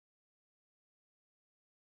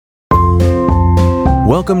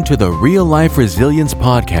Welcome to the Real Life Resilience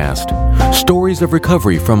Podcast. Stories of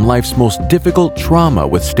recovery from life's most difficult trauma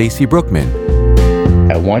with Stacy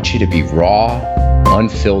Brookman. I want you to be raw,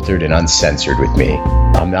 unfiltered, and uncensored with me.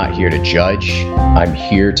 I'm not here to judge. I'm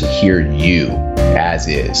here to hear you as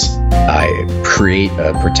is. I create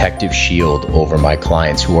a protective shield over my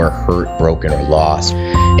clients who are hurt, broken, or lost,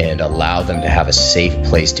 and allow them to have a safe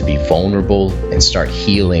place to be vulnerable and start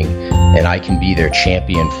healing. And I can be their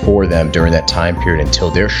champion for them during that time period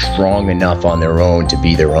until they're strong enough on their own to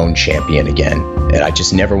be their own champion again. And I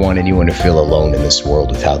just never want anyone to feel alone in this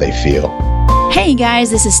world with how they feel. Hey guys,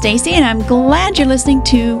 this is Stacy, and I'm glad you're listening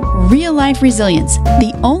to Real Life Resilience,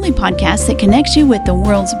 the only podcast that connects you with the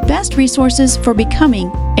world's best resources for becoming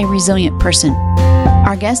a resilient person.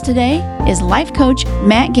 Our guest today is life coach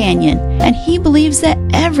Matt Gagnon, and he believes that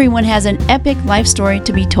everyone has an epic life story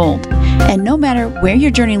to be told. And no matter where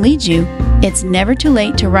your journey leads you, it's never too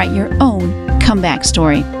late to write your own comeback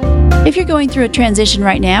story. If you're going through a transition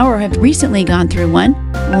right now or have recently gone through one,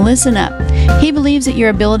 listen up. He believes that your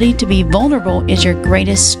ability to be vulnerable is your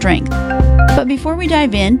greatest strength. But before we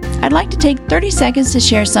dive in, I'd like to take 30 seconds to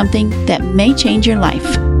share something that may change your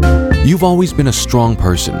life. You've always been a strong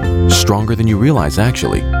person, stronger than you realize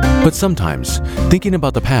actually. But sometimes, thinking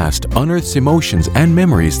about the past unearths emotions and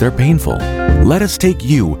memories that are painful. Let us take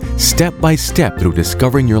you step by step through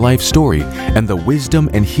discovering your life story and the wisdom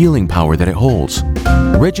and healing power that it holds.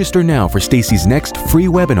 Register now for Stacy's next free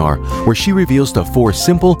webinar where she reveals the 4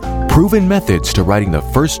 simple, proven methods to writing the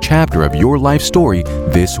first chapter of your life story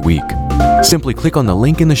this week. Simply click on the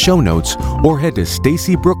link in the show notes or head to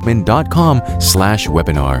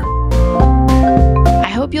stacybrookman.com/webinar. I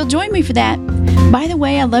hope you'll join me for that. By the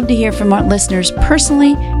way, I love to hear from our listeners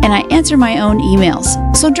personally, and I answer my own emails.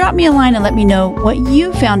 So drop me a line and let me know what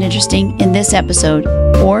you found interesting in this episode,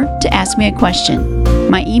 or to ask me a question.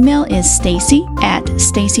 My email is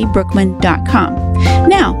stacy@stacybrookman.com.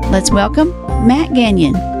 Now, let's welcome Matt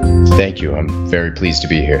Gagnon. Thank you. I'm very pleased to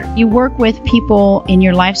be here. You work with people in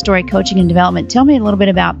your life story coaching and development. Tell me a little bit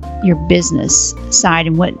about your business side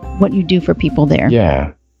and what you do for people there. Yeah.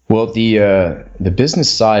 Well, the business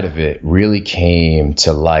side of it really came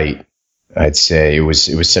to light, I'd say it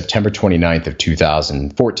was September 29th of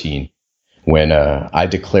 2014 when I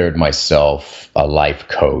declared myself a life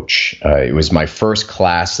coach. It was my first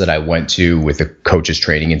class that I went to with the Coaches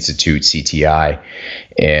Training Institute, CTI.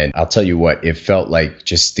 And I'll tell you what, it felt like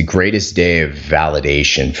just the greatest day of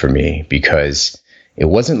validation for me, because it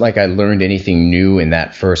wasn't like I learned anything new in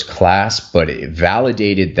that first class, but it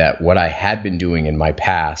validated that what I had been doing in my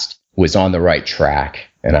past was on the right track.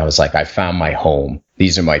 And I was like, I found my home.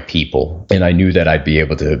 These are my people. And I knew that I'd be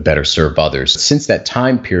able to better serve others. Since that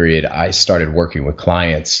time period, I started working with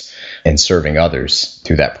clients and serving others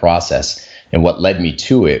through that process. And what led me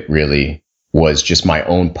to it really was just my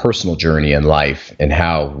own personal journey in life, and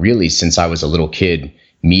how really since I was a little kid,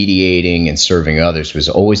 mediating and serving others was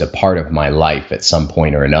always a part of my life at some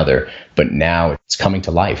point or another, but now it's coming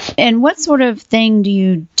to life. And what sort of thing do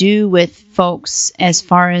you do with folks as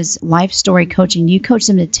far as life story coaching? Do you coach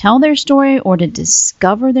them to tell their story or to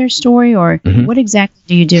discover their story, or what exactly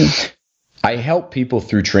do you do? I help people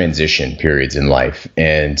through transition periods in life,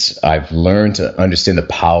 and I've learned to understand the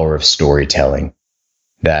power of storytelling,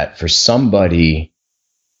 that for somebody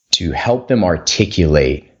to help them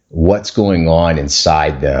articulate what's going on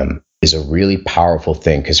inside them is a really powerful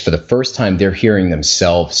thing, because for the first time, they're hearing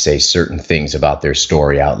themselves say certain things about their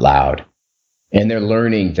story out loud. And they're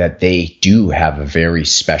learning that they do have a very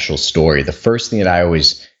special story. The first thing that I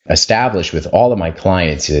always establish with all of my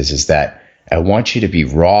clients is that I want you to be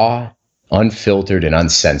raw, unfiltered, and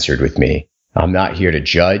uncensored with me. I'm not here to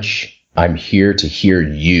judge. I'm here to hear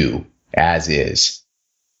you as is.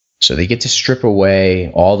 So they get to strip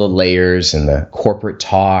away all the layers and the corporate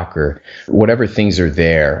talk or whatever things are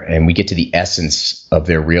there, and we get to the essence of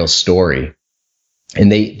their real story.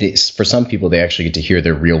 And they for some people, they actually get to hear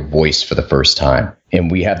their real voice for the first time.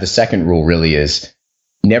 And we have the second rule really is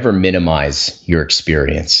never minimize your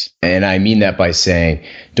experience. And I mean that by saying,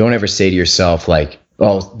 don't ever say to yourself like,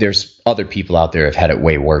 oh, there's other people out there who have had it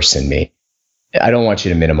way worse than me. I don't want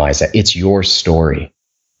you to minimize that. It's your story.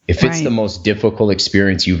 If it's the most difficult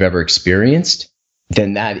experience you've ever experienced,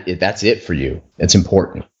 then that's it for you. It's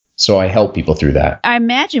important. So I help people through that. I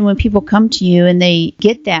imagine when people come to you and they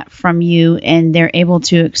get that from you and they're able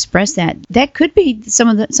to express that, that could be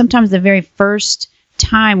sometimes the very first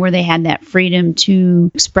time where they had that freedom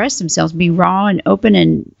to express themselves, be raw and open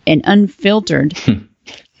and unfiltered.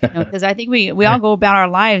 Because I think we all go about our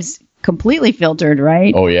lives completely filtered,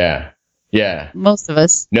 right? Oh, yeah. Yeah. Most of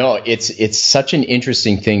us. No, it's such an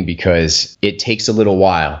interesting thing because it takes a little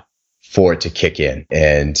while for it to kick in.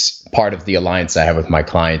 And part of the alliance I have with my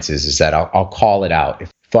clients is that I'll call it out.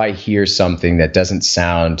 If I hear something that doesn't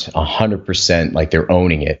sound 100% like they're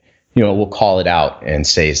owning it, we'll call it out and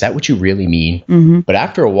say, is that what you really mean? Mm-hmm. But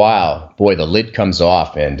after a while, boy, the lid comes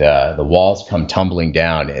off and the walls come tumbling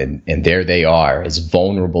down, and there they are, as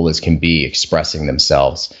vulnerable as can be, expressing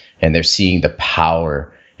themselves. And they're seeing the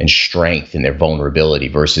power and strength in their vulnerability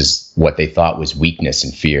versus what they thought was weakness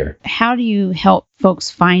and fear. How do you help folks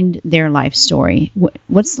find their life story?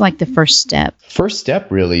 What's like the first step? First step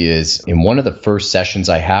really is in one of the first sessions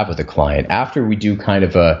I have with a client, after we do kind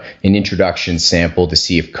of an introduction sample to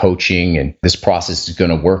see if coaching and this process is going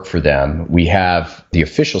to work for them, we have the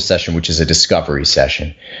official session, which is a discovery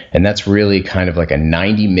session. And that's really kind of like a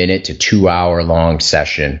 90-minute to 2-hour long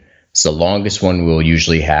session. It's the longest one we'll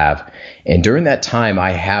usually have. And during that time,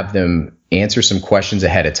 I have them answer some questions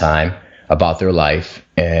ahead of time about their life.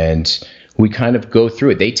 And we kind of go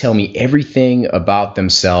through it. They tell me everything about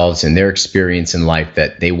themselves and their experience in life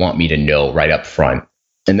that they want me to know right up front.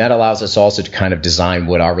 And that allows us also to kind of design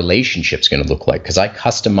what our relationship's going to look like, because I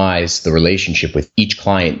customize the relationship with each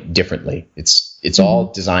client differently. It's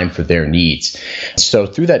all designed for their needs. So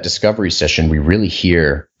through that discovery session, we really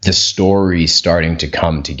hear the stories starting to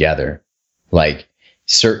come together. Like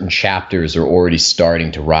certain chapters are already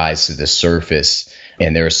starting to rise to the surface,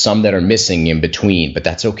 and there are some that are missing in between, but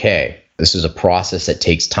that's okay. This is a process that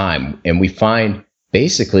takes time. And we find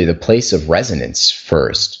basically the place of resonance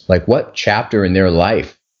first. Like what chapter in their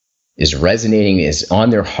life is resonating, is on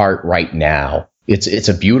their heart right now. It's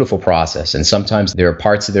a beautiful process. And sometimes there are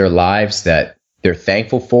parts of their lives that they're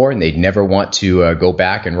thankful for and they'd never want to go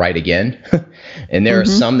back and write again. And there are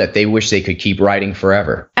some that they wish they could keep writing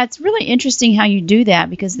forever. That's really interesting how you do that,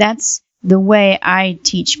 because that's the way I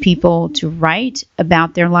teach people to write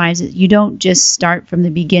about their lives. You don't just start from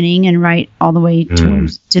the beginning and write all the way to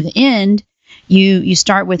the end. You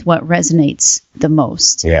start with what resonates the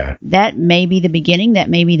most. Yeah. That may be the beginning, that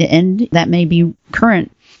may be the end, that may be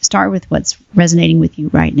current. Start with what's resonating with you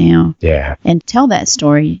right now. Yeah. And tell that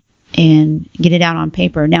story and get it out on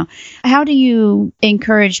paper. Now, how do you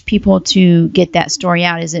encourage people to get that story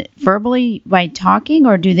out? Is it verbally by talking,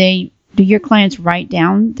 or do your clients write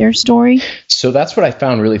down their story? So that's what I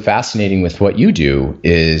found really fascinating with what you do,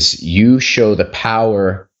 is you show the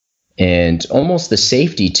power and almost the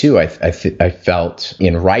safety too, I felt,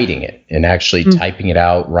 in writing it and actually typing it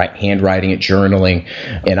out, handwriting it, journaling.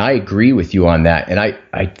 And I agree with you on that. And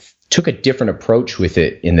I took a different approach with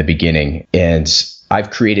it in the beginning, and I've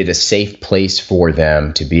created a safe place for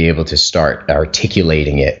them to be able to start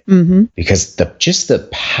articulating it, because just the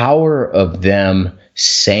power of them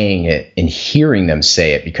saying it and hearing them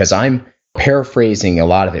say it, because I'm paraphrasing a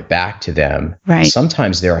lot of it back to them. Right.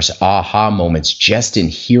 Sometimes there are aha moments just in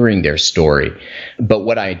hearing their story. But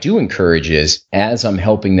what I do encourage is, as I'm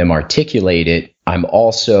helping them articulate it, I'm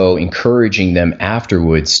also encouraging them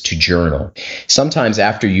afterwards to journal. Sometimes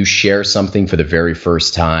after you share something for the very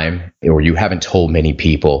first time, or you haven't told many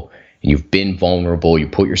people, and you've been vulnerable, you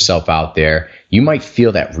put yourself out there, you might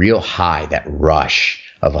feel that real high, that rush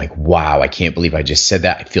of like, wow, I can't believe I just said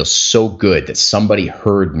that. I feel so good that somebody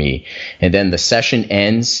heard me. And then the session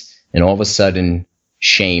ends, and all of a sudden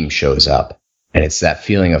shame shows up. And it's that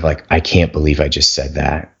feeling of like, I can't believe I just said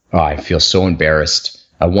that. Oh, I feel so embarrassed.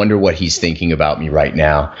 I wonder what he's thinking about me right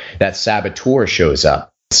now. That saboteur shows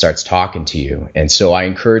up, starts talking to you. And so I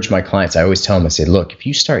encourage my clients, I always tell them, I say, look, if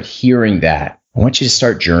you start hearing that, I want you to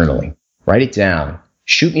start journaling. Write it down.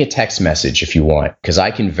 Shoot me a text message if you want, because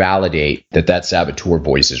I can validate that saboteur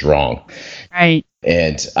voice is wrong. Right.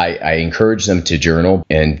 And I encourage them to journal,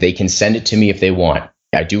 and they can send it to me if they want.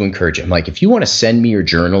 I do encourage them. Like, if you want to send me your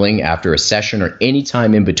journaling after a session or any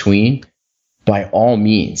time in between, by all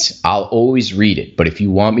means, I'll always read it. But if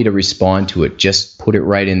you want me to respond to it, just put it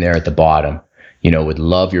right in there at the bottom. Would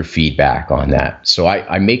love your feedback on that. So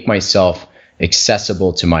I make myself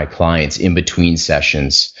accessible to my clients in between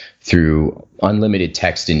sessions through unlimited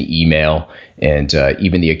text and email, and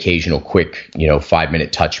even the occasional quick,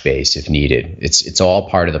 5-minute touch base if needed. It's all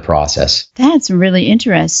part of the process. That's really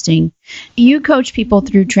interesting. You coach people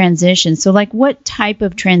through transitions. So like, what type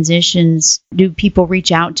of transitions do people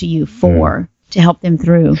reach out to you for to help them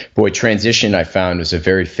through? Boy, transition, I found, was a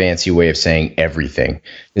very fancy way of saying everything.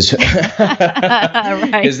 Because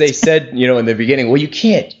they said, in the beginning, well, you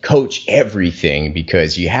can't coach everything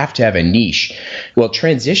because you have to have a niche. Well,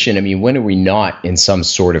 transition, when are we not in some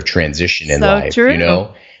sort of transition in life? True.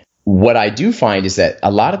 What I do find is that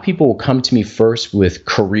a lot of people will come to me first with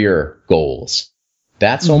career goals.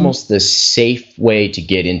 That's almost the safe way to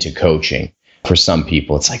get into coaching. For some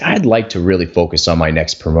people, it's like, I'd like to really focus on my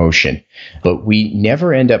next promotion, but we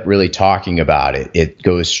never end up really talking about it. It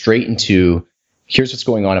goes straight into, here's what's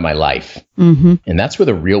going on in my life. And that's where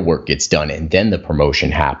the real work gets done. And then the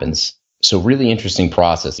promotion happens. So really interesting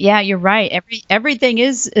process. Yeah, you're right. Everything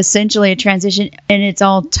is essentially a transition, and it's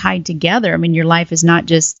all tied together. I mean, your life is not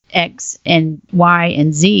just X and Y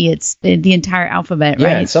and Z. It's the entire alphabet,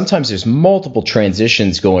 right? Yeah, and sometimes there's multiple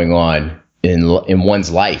transitions going on in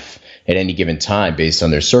one's life at any given time based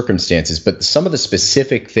on their circumstances. But some of the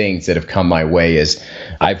specific things that have come my way is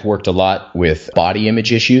I've worked a lot with body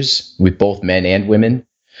image issues with both men and women.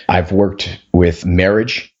 I've worked with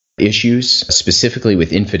marriage issues, specifically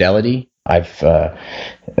with infidelity. I've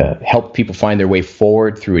helped people find their way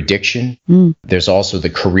forward through addiction. There's also the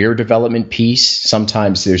career development piece.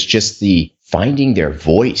 Sometimes there's just the finding their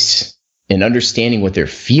voice and understanding what their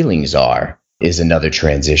feelings are is another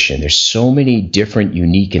transition. There's so many different,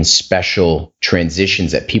 unique, and special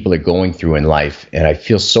transitions that people are going through in life. And I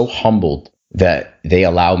feel so humbled that they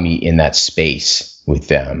allow me in that space with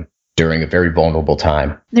them during a very vulnerable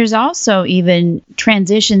time. There's also even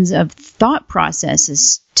transitions of thought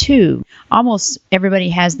processes too. Almost everybody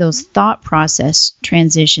has those thought process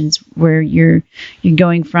transitions where you're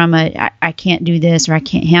going from I can't do this or I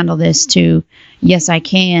can't handle this to yes, I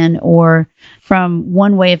can, or from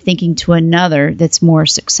one way of thinking to another that's more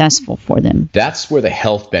successful for them. That's where the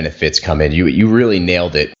health benefits come in. You really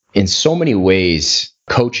nailed it. In so many ways,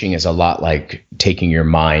 coaching is a lot like taking your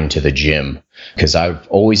mind to the gym, because I've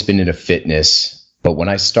always been into fitness. But when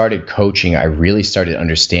I started coaching, I really started to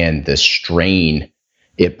understand the strain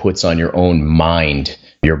it puts on your own mind,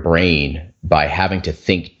 your brain, by having to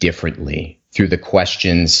think differently through the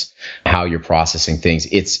questions, how you're processing things.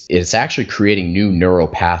 It's actually creating new neural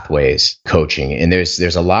pathways, coaching. And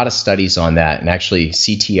there's a lot of studies on that. And actually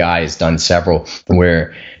CTI has done several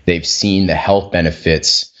where they've seen the health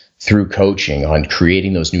benefits through coaching on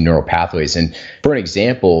creating those new neural pathways. And for an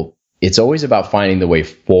example, it's always about finding the way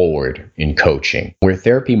forward in coaching, where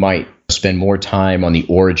therapy might spend more time on the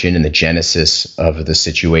origin and the genesis of the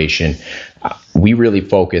situation. We really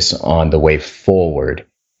focus on the way forward.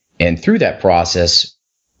 And through that process,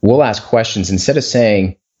 we'll ask questions instead of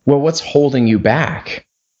saying, well, what's holding you back?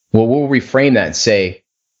 Well, we'll reframe that and say,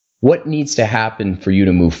 what needs to happen for you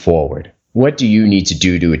to move forward? What do you need to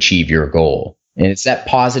do to achieve your goal? And it's that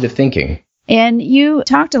positive thinking. And you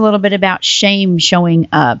talked a little bit about shame showing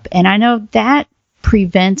up. And I know that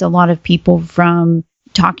prevents a lot of people from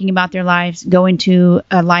talking about their lives, going to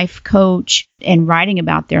a life coach and writing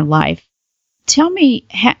about their life. Tell me,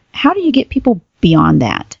 how do you get people beyond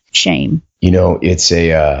that shame? You know, it's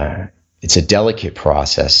a delicate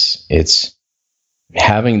process. It's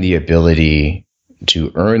having the ability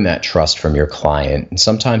to earn that trust from your client. And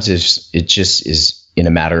sometimes it just is in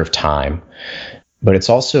a matter of time, but it's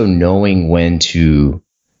also knowing when to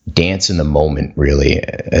dance in the moment, really,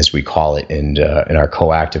 as we call it in our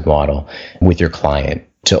coactive model, with your client,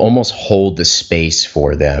 to almost hold the space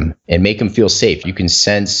for them and make them feel safe. You can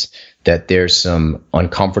sense that there's some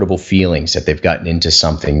uncomfortable feelings, that they've gotten into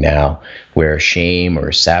something now where shame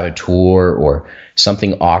or saboteur or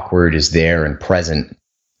something awkward is there and present.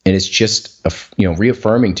 And it's just,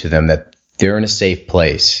 reaffirming to them that they're in a safe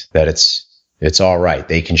place, that it's all right.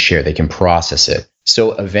 They can share, they can process it.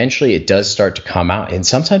 So eventually it does start to come out. And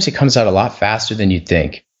sometimes it comes out a lot faster than you'd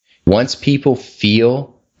think. Once people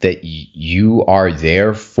feel that you are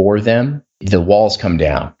there for them, the walls come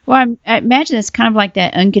down. Well, I imagine it's kind of like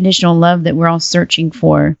that unconditional love that we're all searching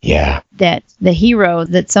for. Yeah. That the hero,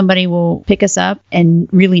 that somebody will pick us up and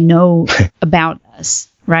really know about us,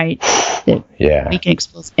 right? That we can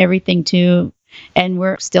expose everything to, and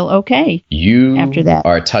we're still okay. You after that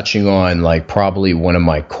are touching on like probably one of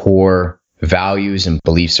my core values and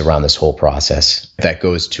beliefs around this whole process. That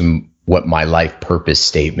goes to what my life purpose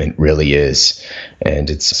statement really is. And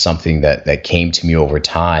it's something that came to me over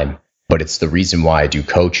time, but it's the reason why I do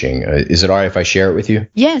coaching. Is it all right if I share it with you?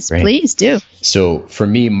 Yes, right? Please do. So for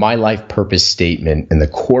me, my life purpose statement and the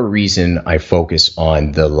core reason I focus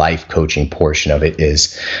on the life coaching portion of it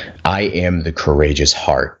is I am the courageous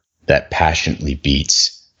heart that passionately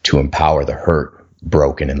beats to empower the hurt,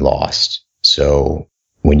 broken, and lost. So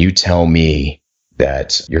when you tell me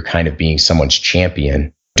that you're kind of being someone's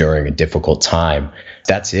champion during a difficult time,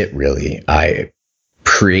 that's it, really. I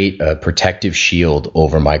create a protective shield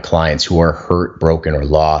over my clients who are hurt, broken, or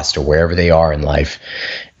lost, or wherever they are in life,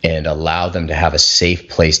 and allow them to have a safe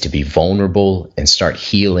place to be vulnerable and start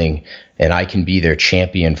healing. And I can be their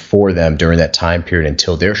champion for them during that time period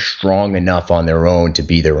until they're strong enough on their own to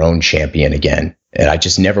be their own champion again. And I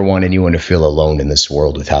just never want anyone to feel alone in this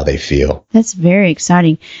world with how they feel. That's very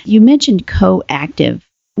exciting. You mentioned coactive.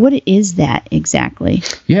 What is that exactly?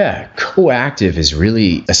 Yeah, coactive is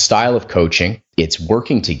really a style of coaching. It's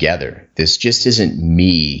working together. This just isn't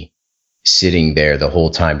me sitting there the whole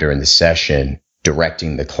time during the session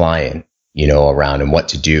directing the client, around and what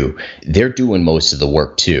to do. They're doing most of the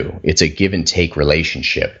work too. It's a give and take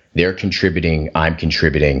relationship. They're contributing, I'm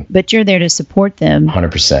contributing. But you're there to support them.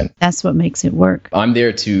 100%. That's what makes it work. I'm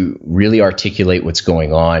there to really articulate what's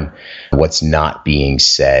going on, what's not being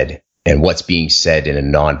said, and what's being said in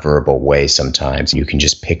a nonverbal way. Sometimes you can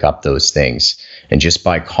just pick up those things. And just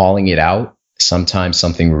by calling it out, sometimes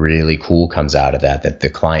something really cool comes out of that the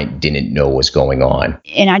client didn't know was going on.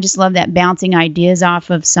 And I just love that bouncing ideas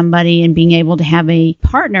off of somebody and being able to have a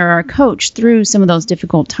partner or a coach through some of those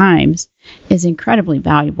difficult times is incredibly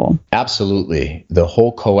valuable. Absolutely. The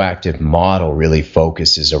whole coactive model really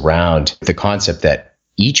focuses around the concept that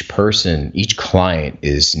each person, each client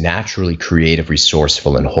is naturally creative,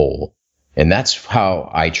 resourceful, and whole. And that's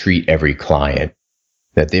how I treat every client,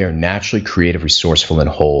 that they are naturally creative, resourceful, and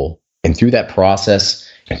whole. And through that process,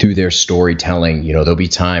 through their storytelling, there'll be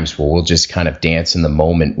times where we'll just kind of dance in the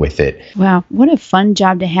moment with it. Wow, what a fun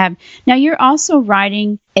job to have. Now, you're also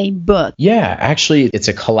writing a book. Yeah, actually, it's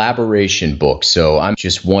a collaboration book. So I'm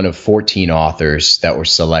just one of 14 authors that were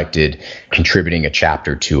selected, contributing a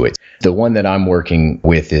chapter to it. The one that I'm working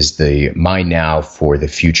with is the My Now for the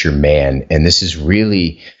Future Man. And this is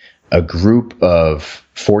really a group of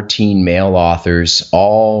 14 male authors,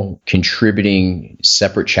 all contributing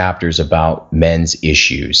separate chapters about men's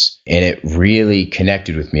issues. And it really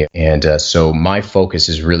connected with me. And so my focus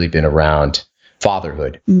has really been around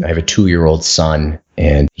fatherhood. I have a 2-year-old son,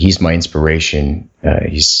 and he's my inspiration.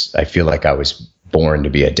 I feel like I was born to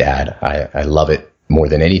be a dad. I love it more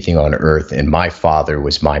than anything on earth. And my father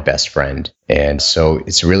was my best friend. And so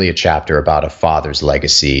it's really a chapter about a father's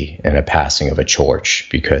legacy and a passing of a torch,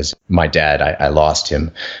 because my dad, I lost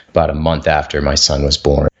him about a month after my son was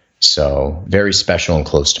born. So very special and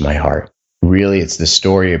close to my heart. Really, it's the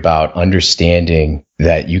story about understanding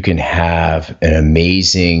that you can have an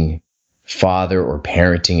amazing father or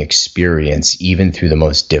parenting experience even through the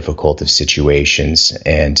most difficult of situations.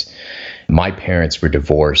 And my parents were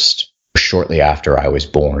divorced shortly after I was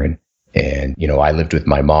born. And, I lived with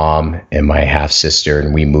my mom and my half sister,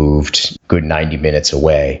 and we moved a good 90 minutes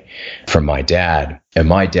away from my dad. And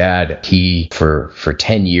my dad, he, for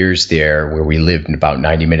 10 years there, where we lived about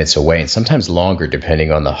 90 minutes away, and sometimes longer,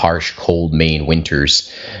 depending on the harsh, cold Maine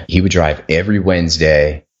winters, he would drive every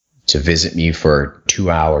Wednesday to visit me for 2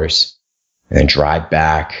 hours and then drive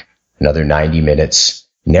back another 90 minutes,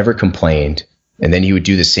 never complained. And then he would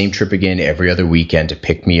do the same trip again every other weekend to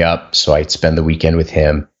pick me up. So I'd spend the weekend with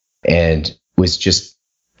him, and was just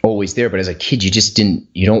always there. But as a kid,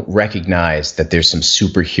 you don't recognize that there's some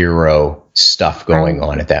superhero stuff going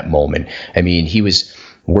on at that moment. I mean, he was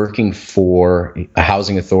working for a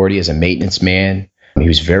housing authority as a maintenance man. He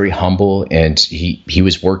was very humble, and he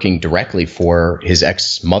was working directly for his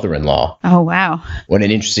ex-mother-in-law. Oh, wow. What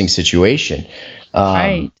an interesting situation.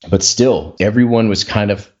 Right. But still, everyone was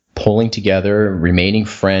kind of pulling together, remaining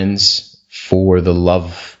friends for the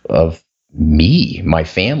love of me, my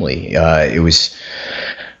family. It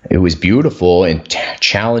was beautiful and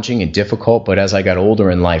challenging and difficult. But as I got older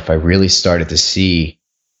in life, I really started to see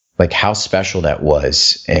like how special that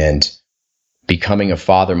was. And becoming a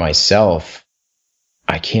father myself,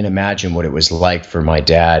 I can't imagine what it was like for my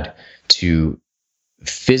dad to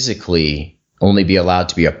physically only be allowed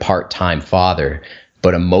to be a part-time father,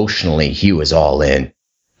 but emotionally he was all in.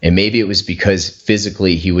 And maybe it was because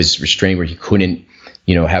physically he was restrained where he couldn't,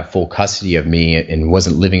 have full custody of me and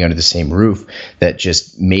wasn't living under the same roof, that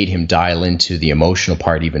just made him dial into the emotional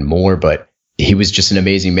part even more. But he was just an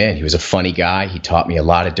amazing man. He was a funny guy. He taught me a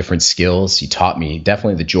lot of different skills. He taught me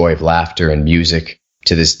definitely the joy of laughter and music.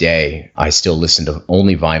 To this day, I still listen to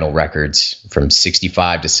only vinyl records from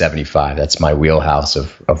 65 to 75. That's my wheelhouse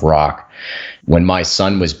of rock. When my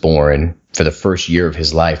son was born, for the first year of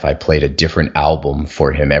his life, I played a different album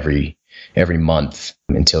for him every month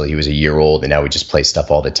until he was a year old. And now we just play stuff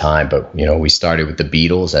all the time. But, we started with the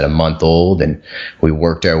Beatles at a month old, and we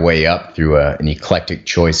worked our way up through an eclectic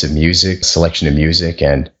choice of music, selection of music.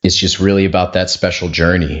 And it's just really about that special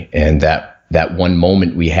journey. And that one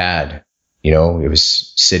moment we had, it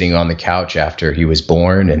was sitting on the couch after he was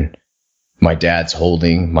born, and my dad's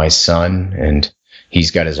holding my son, and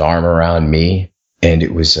he's got his arm around me. And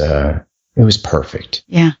it was perfect.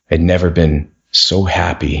 Yeah. I'd never been so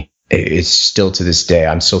happy it's still to this day,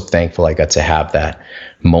 I'm so thankful I got to have that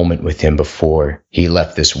moment with him before he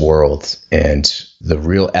left this world. And the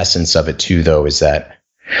real essence of it too, though, is that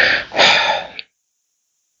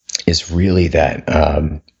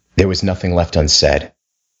there was nothing left unsaid.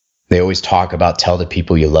 They always talk about tell the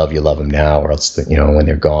people you love them now, or else, when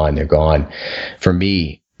they're gone, they're gone. For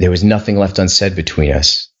me, there was nothing left unsaid between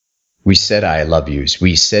us. We said I love yous.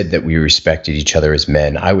 We said that we respected each other as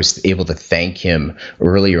men. I was able to thank him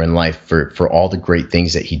earlier in life for all the great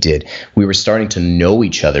things that he did. We were starting to know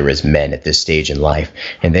each other as men at this stage in life.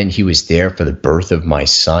 And then he was there for the birth of my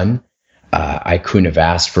son. I couldn't have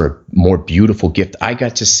asked for a more beautiful gift. I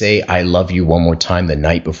got to say I love you one more time the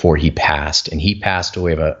night before he passed. And he passed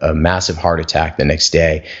away of a massive heart attack the next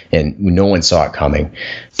day. And no one saw it coming.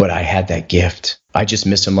 But I had that gift. I just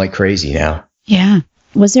miss him like crazy now. Yeah.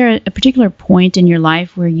 Was there a particular point in your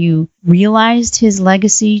life where you realized his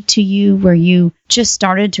legacy to you, where you just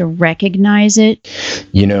started to recognize it?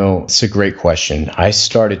 It's a great question. I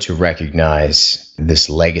started to recognize this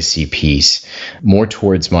legacy piece more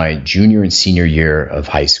towards my junior and senior year of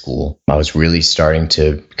high school. I was really starting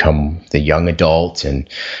to become the young adult and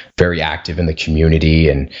very active in the community.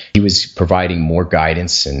 And he was providing more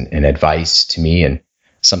guidance and advice to me. And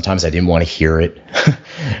sometimes I didn't want to hear it.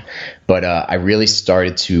 But I really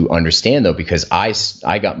started to understand, though, because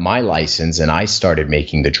I got my license and I started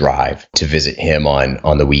making the drive to visit him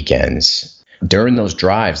on the weekends. During those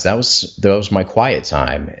drives, that was my quiet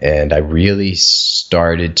time. And I really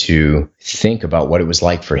started to think about what it was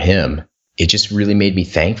like for him. It just really made me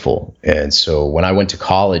thankful. And so when I went to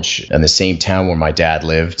college in the same town where my dad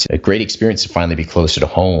lived, a great experience to finally be closer to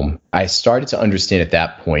home. I started to understand at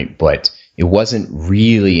that point, but it wasn't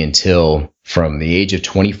really until from the age of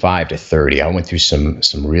 25 to 30, I went through some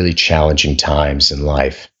really challenging times in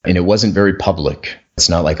life. And it wasn't very public. It's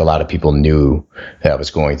not like a lot of people knew that I was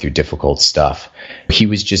going through difficult stuff. He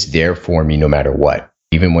was just there for me no matter what.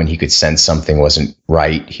 Even when he could sense something wasn't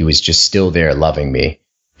right, he was just still there loving me.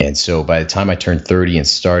 And so by the time I turned 30 and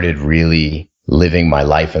started really living my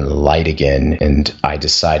life in the light again, and I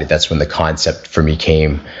decided that's when the concept for me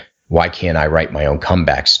came, why can't I write my own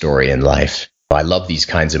comeback story in life? I love these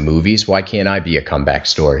kinds of movies. Why can't I be a comeback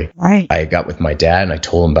story? Right. I got with my dad and I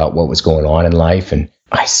told him about what was going on in life. And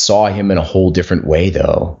I saw him in a whole different way,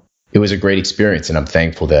 though. It was a great experience. And I'm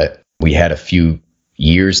thankful that we had a few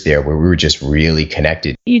years there where we were just really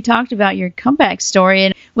connected. You talked about your comeback story.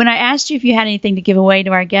 And when I asked you if you had anything to give away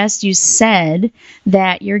to our guests, you said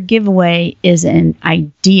that your giveaway is an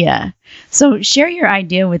idea. So share your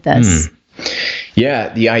idea with us.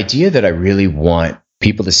 Yeah, the idea that I really want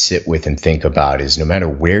people to sit with and think about is no matter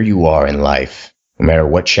where you are in life, no matter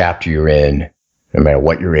what chapter you're in, no matter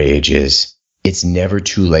what your age is, it's never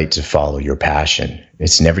too late to follow your passion.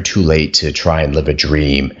 It's never too late to try and live a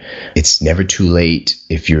dream. It's never too late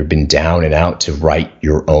if you've been down and out to write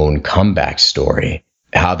your own comeback story.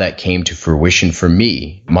 How that came to fruition for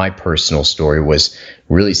me, my personal story was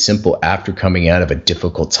really simple. After coming out of a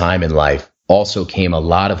difficult time in life, also came a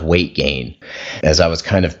lot of weight gain. As I was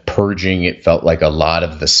kind of purging, it felt like a lot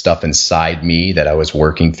of the stuff inside me that I was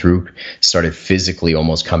working through started physically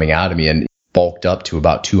almost coming out of me and bulked up to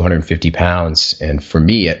about 250 pounds. And for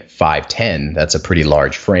me at 5'10", that's a pretty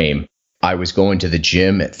large frame. I was going to the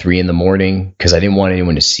gym at 3 a.m. because I didn't want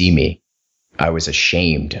anyone to see me. I was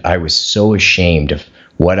ashamed. I was so ashamed of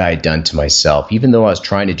what I had done to myself. Even though I was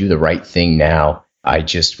trying to do the right thing now, I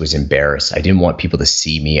just was embarrassed. I didn't want people to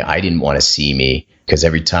see me. I didn't want to see me because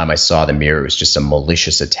every time I saw the mirror, it was just a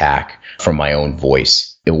malicious attack from my own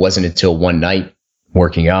voice. It wasn't until one night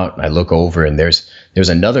working out, I look over and there's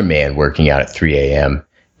another man working out at 3 a.m.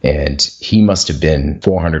 and he must have been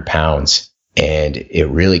 400 pounds. And it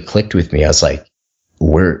really clicked with me. I was like,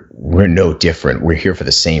 we're no different. We're here for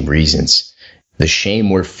the same reasons. The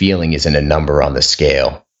shame we're feeling isn't a number on the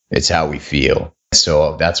scale. It's how we feel.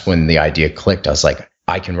 So that's when the idea clicked. I was like,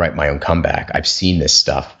 I can write my own comeback. I've seen this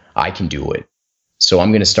stuff. I can do it. So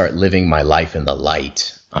I'm going to start living my life in the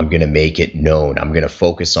light. I'm going to make it known. I'm going to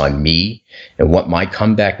focus on me and what my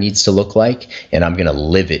comeback needs to look like. And I'm going to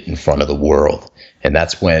live it in front of the world. And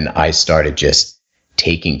that's when I started just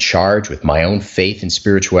taking charge with my own faith and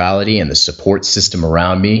spirituality and the support system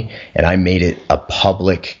around me. And I made it a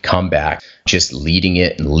public comeback, just leading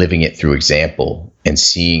it and living it through example and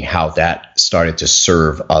seeing how that started to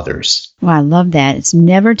serve others. Well, I love that. It's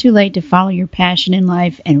never too late to follow your passion in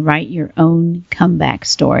life and write your own comeback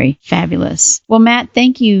story. Fabulous. Well, Matt,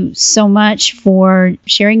 thank you so much for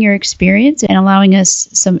sharing your experience and allowing us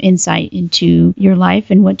some insight into your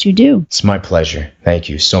life and what you do. It's my pleasure. Thank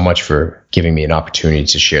you so much for giving me an opportunity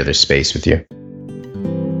to share this space with you.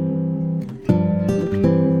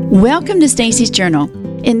 Welcome to Stacy's Journal.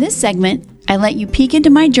 In this segment, I let you peek into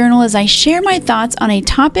my journal as I share my thoughts on a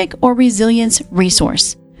topic or resilience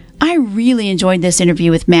resource. I really enjoyed this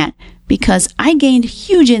interview with Matt because I gained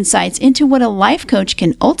huge insights into what a life coach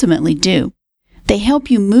can ultimately do. They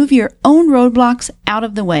help you move your own roadblocks out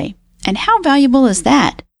of the way. And how valuable is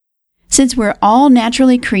that? Since we're all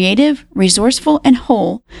naturally creative, resourceful, and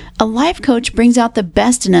whole, a life coach brings out the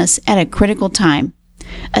best in us at a critical time.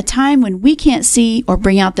 A time when we can't see or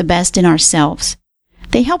bring out the best in ourselves.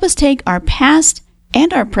 They help us take our past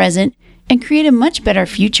and our present and create a much better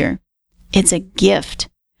future. It's a gift.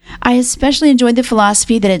 I especially enjoyed the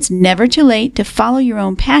philosophy that it's never too late to follow your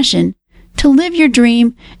own passion, to live your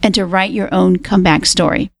dream, and to write your own comeback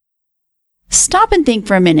story. Stop and think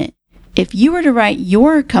for a minute. If you were to write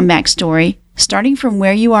your comeback story, starting from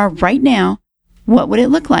where you are right now, what would it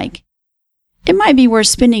look like? It might be worth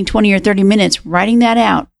spending 20 or 30 minutes writing that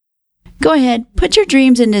out. Go ahead, put your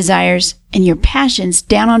dreams and desires and your passions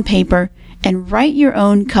down on paper and write your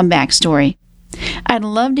own comeback story. I'd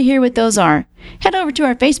love to hear what those are. Head over to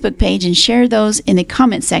our Facebook page and share those in the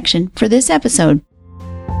comment section for this episode.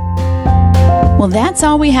 Well, that's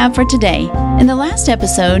all we have for today. In the last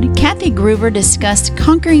episode, Kathy Gruber discussed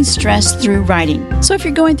conquering stress through writing. So if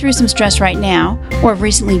you're going through some stress right now, or have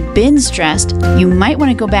recently been stressed, you might want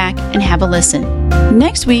to go back and have a listen.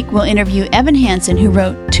 Next week, we'll interview Evan Hansen, who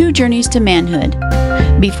wrote 2 Journeys to Manhood.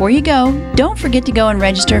 Before you go, don't forget to go and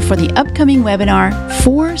register for the upcoming webinar,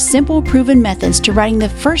 4 Simple Proven Methods to Writing the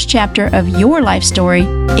First Chapter of Your Life Story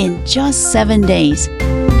in just 7 days.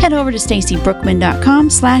 Head over to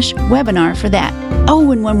stacybrookman.com/webinar for that.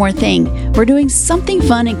 Oh, and one more thing. We're doing something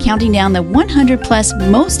fun and counting down the 100 plus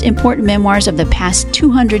most important memoirs of the past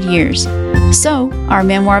 200 years. So, our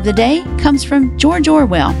memoir of the day comes from George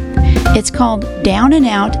Orwell. It's called Down and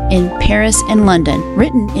Out in Paris and London,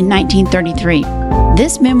 written in 1933.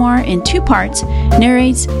 This memoir, in 2 parts,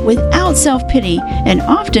 narrates without self-pity and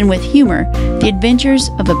often with humor the adventures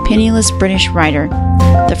of a penniless British writer.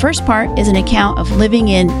 The first part is an account of living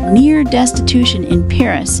in near destitution in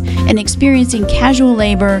Paris and experiencing casual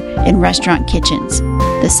labor in restaurant kitchens.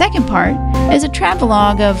 The second part is a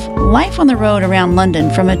travelogue of life on the road around London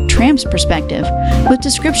from a tramp's perspective, with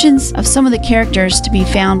descriptions of some of the characters to be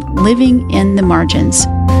found living in the margins.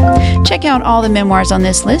 Check out all the memoirs on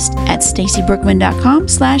this list at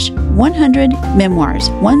stacybrookman.com/100memoirs,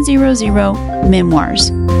 100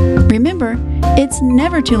 memoirs. Remember, it's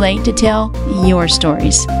never too late to tell your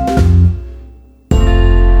stories.